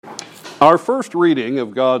Our first reading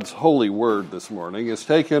of God's holy word this morning is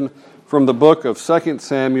taken from the book of 2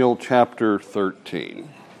 Samuel chapter 13.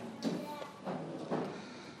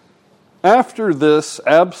 After this,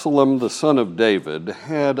 Absalom the son of David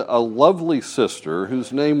had a lovely sister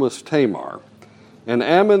whose name was Tamar, and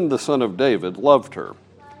Amnon the son of David loved her.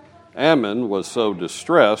 Amnon was so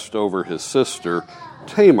distressed over his sister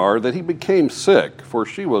Tamar that he became sick, for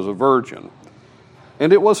she was a virgin.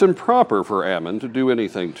 And it was improper for Amnon to do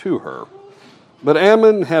anything to her. But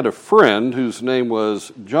Amnon had a friend whose name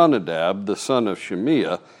was Jonadab, the son of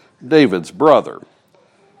Shimeah, David's brother.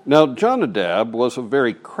 Now Jonadab was a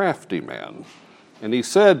very crafty man, and he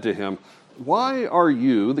said to him, "Why are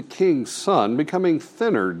you, the king's son, becoming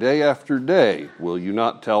thinner day after day? Will you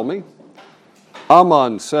not tell me?"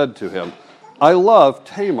 Amnon said to him, "I love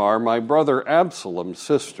Tamar, my brother Absalom's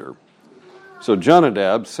sister." So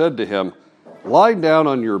Jonadab said to him, "Lie down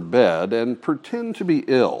on your bed and pretend to be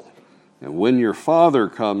ill. And when your father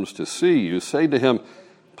comes to see you, say to him,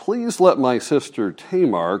 'Please let my sister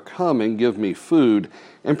Tamar come and give me food,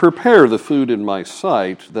 and prepare the food in my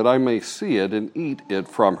sight, that I may see it and eat it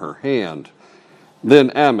from her hand.'"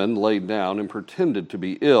 Then Amnon lay down and pretended to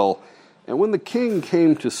be ill. And when the king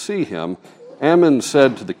came to see him, Amnon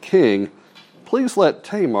said to the king, "Please let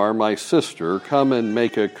Tamar, my sister, come and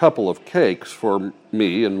make a couple of cakes for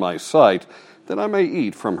me in my sight, that I may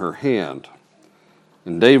eat from her hand."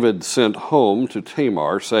 And David sent home to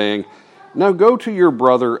Tamar, saying, "Now go to your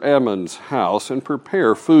brother Amnon's house and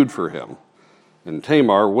prepare food for him." And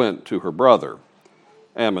Tamar went to her brother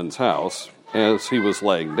Amnon's house as he was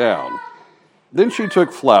laying down. Then she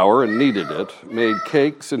took flour and kneaded it, made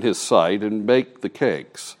cakes in his sight, and baked the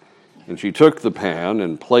cakes. And she took the pan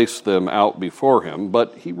and placed them out before him,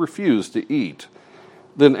 but he refused to eat.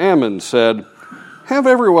 Then Amnon said, "Have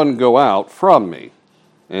everyone go out from me."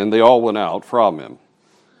 And they all went out from him.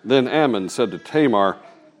 Then Amnon said to Tamar,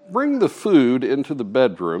 "Bring the food into the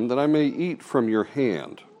bedroom, that I may eat from your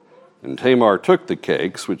hand." And Tamar took the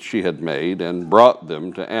cakes which she had made and brought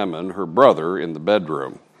them to Amnon, her brother, in the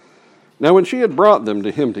bedroom. Now when she had brought them to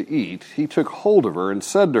him to eat, he took hold of her and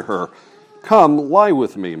said to her, "Come, lie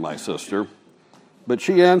with me, my sister." But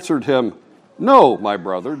she answered him, "No, my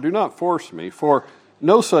brother, do not force me, for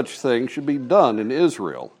no such thing should be done in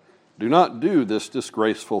Israel. Do not do this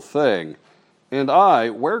disgraceful thing. And I,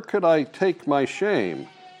 where could I take my shame?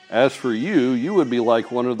 As for you, you would be like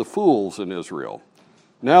one of the fools in Israel.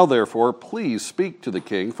 Now, therefore, please speak to the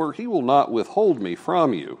king, for he will not withhold me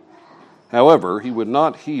from you." However, he would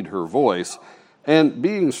not heed her voice, and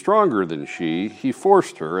being stronger than she, he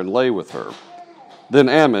forced her and lay with her. Then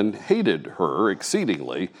Amnon hated her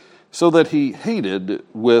exceedingly, so that the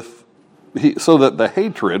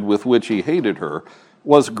hatred with which he hated her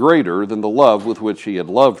was greater than the love with which he had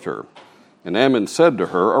loved her. And Amnon said to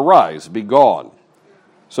her, "Arise, be gone."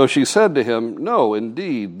 So she said to him, "No,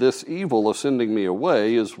 indeed, this evil of sending me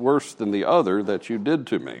away is worse than the other that you did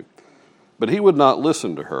to me." But he would not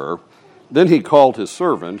listen to her. Then he called his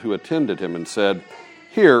servant who attended him and said,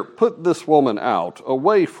 "Here, put this woman out,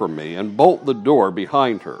 away from me, and bolt the door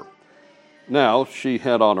behind her." Now she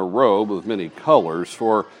had on a robe of many colors,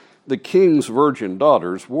 for the king's virgin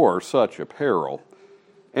daughters wore such apparel.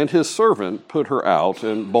 And his servant put her out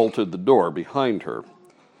and bolted the door behind her.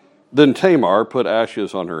 Then Tamar put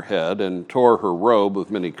ashes on her head and tore her robe of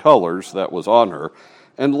many colors that was on her,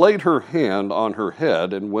 and laid her hand on her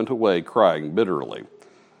head and went away crying bitterly.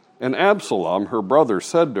 And Absalom, her brother,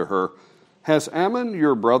 said to her, "Has Amnon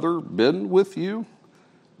your brother been with you?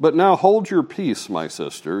 But now hold your peace, my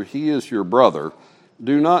sister. He is your brother.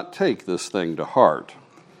 Do not take this thing to heart."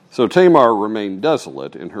 So Tamar remained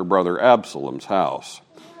desolate in her brother Absalom's house.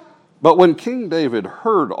 But when King David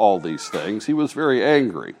heard all these things, he was very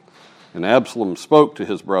angry. And Absalom spoke to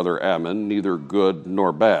his brother Amnon, neither good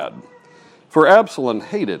nor bad. For Absalom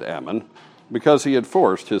hated Amnon, because he had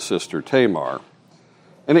forced his sister Tamar.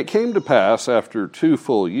 And it came to pass after 2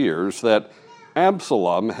 full years that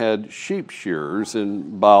Absalom had sheep shearers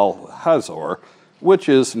in Baal-hazor, which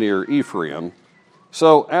is near Ephraim.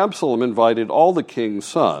 So Absalom invited all the king's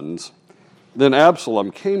sons. Then Absalom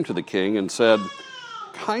came to the king and said,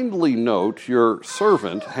 "Kindly note, your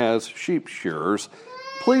servant has sheep shearers.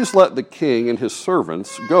 Please let the king and his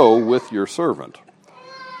servants go with your servant."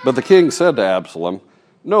 But the king said to Absalom,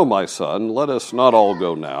 "No, my son, let us not all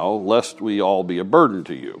go now, lest we all be a burden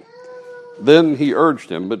to you." Then he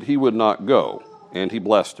urged him, but he would not go, and he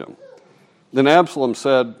blessed him. Then Absalom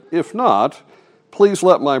said, "If not, please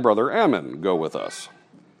let my brother Amnon go with us."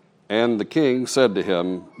 And the king said to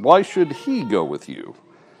him, "Why should he go with you?"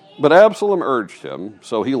 But Absalom urged him,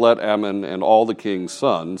 so he let Amnon and all the king's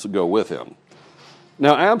sons go with him.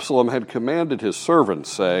 Now Absalom had commanded his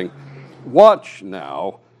servants, saying, "Watch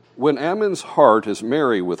now, when Ammon's heart is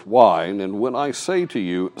merry with wine, and when I say to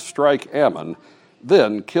you, 'Strike Ammon,'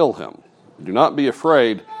 then kill him. Do not be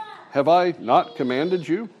afraid. Have I not commanded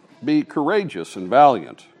you? Be courageous and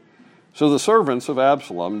valiant." So the servants of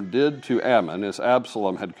Absalom did to Ammon as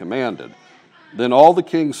Absalom had commanded. Then all the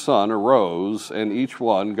king's sons arose, and each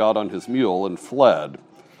one got on his mule and fled.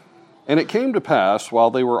 And it came to pass, while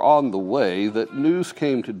they were on the way, that news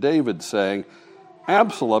came to David, saying,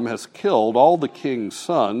 "Absalom has killed all the king's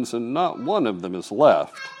sons, and not one of them is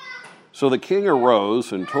left." So the king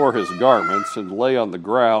arose and tore his garments and lay on the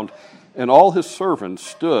ground, and all his servants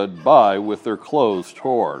stood by with their clothes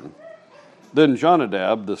torn. Then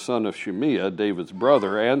Jonadab, the son of Shimeah, David's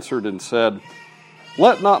brother, answered and said,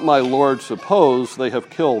 "Let not my lord suppose they have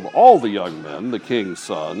killed all the young men, the king's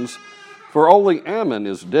sons, for only Ammon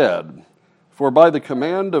is dead. For by the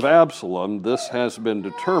command of Absalom this has been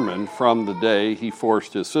determined from the day he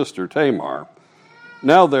forced his sister Tamar.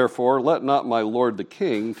 Now therefore let not my lord the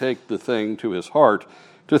king take the thing to his heart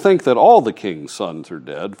to think that all the king's sons are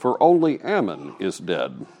dead, for only Ammon is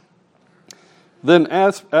dead." Then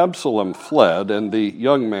as Absalom fled, and the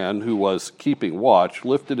young man who was keeping watch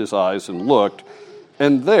lifted his eyes and looked,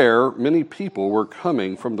 and there many people were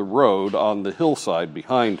coming from the road on the hillside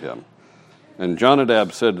behind him. And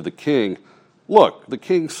Jonadab said to the king, "Look, the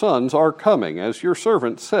king's sons are coming, as your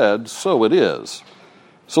servant said, so it is."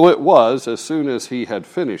 So it was, as soon as he had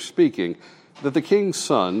finished speaking, that the king's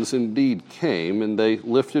sons indeed came, and they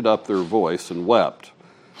lifted up their voice and wept.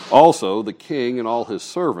 Also the king and all his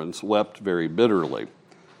servants wept very bitterly.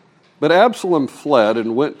 But Absalom fled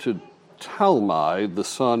and went to Talmai, the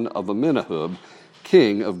son of Amminahud,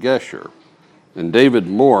 king of Geshur. And David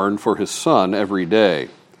mourned for his son every day.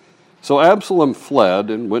 So Absalom fled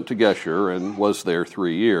and went to Geshur and was there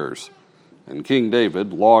 3 years. And King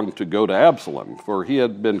David longed to go to Absalom, for he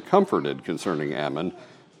had been comforted concerning Ammon,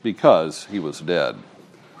 because he was dead.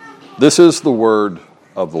 This is the word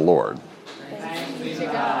of the Lord. Thanks be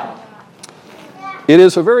to God. It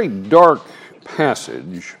is a very dark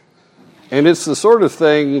passage, and it's the sort of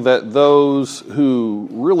thing that those who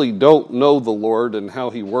really don't know the Lord and how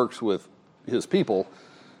he works with his people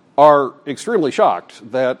are extremely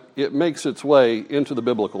shocked that it makes its way into the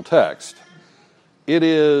biblical text. It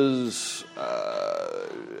is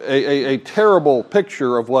a terrible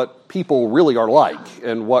picture of what people really are like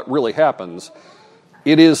and what really happens.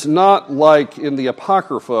 It is not like in the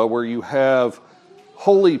Apocrypha where you have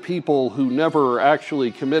holy people who never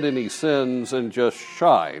actually commit any sins and just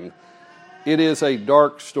shine. It is a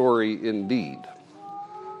dark story indeed.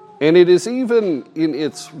 And it is even in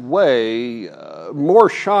its way more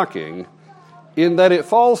shocking in that it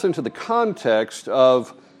falls into the context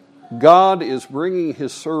of God is bringing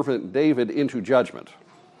his servant David into judgment.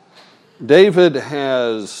 David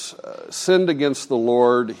has sinned against the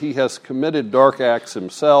Lord. He has committed dark acts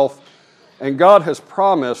himself. And God has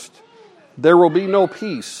promised there will be no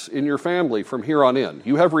peace in your family from here on in.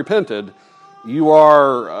 You have repented. You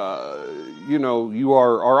are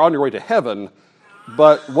on your way to heaven.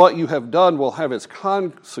 But what you have done will have its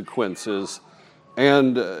consequences,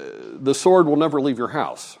 and the sword will never leave your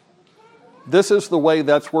house. This is the way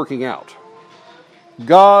that's working out.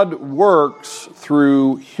 God works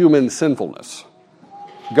through human sinfulness.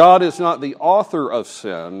 God is not the author of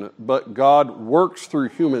sin, but God works through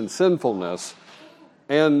human sinfulness,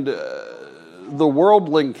 and the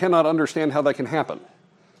worldling cannot understand how that can happen.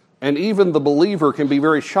 And even the believer can be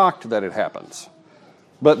very shocked that it happens.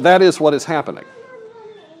 But that is what is happening.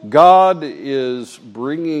 God is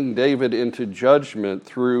bringing David into judgment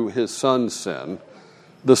through his son's sin.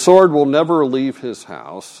 The sword will never leave his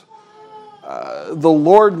house. The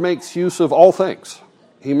Lord makes use of all things.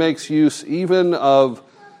 He makes use even of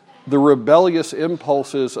the rebellious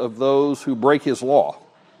impulses of those who break his law.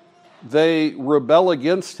 They rebel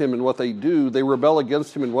against him in what they do. They rebel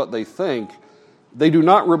against him in what they think. They do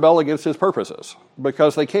not rebel against his purposes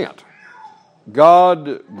because they can't.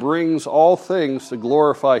 God brings all things to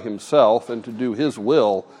glorify himself and to do his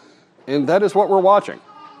will, and that is what we're watching.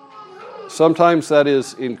 Sometimes that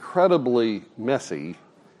is incredibly messy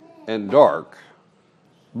and dark,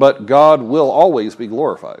 but God will always be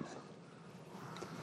glorified.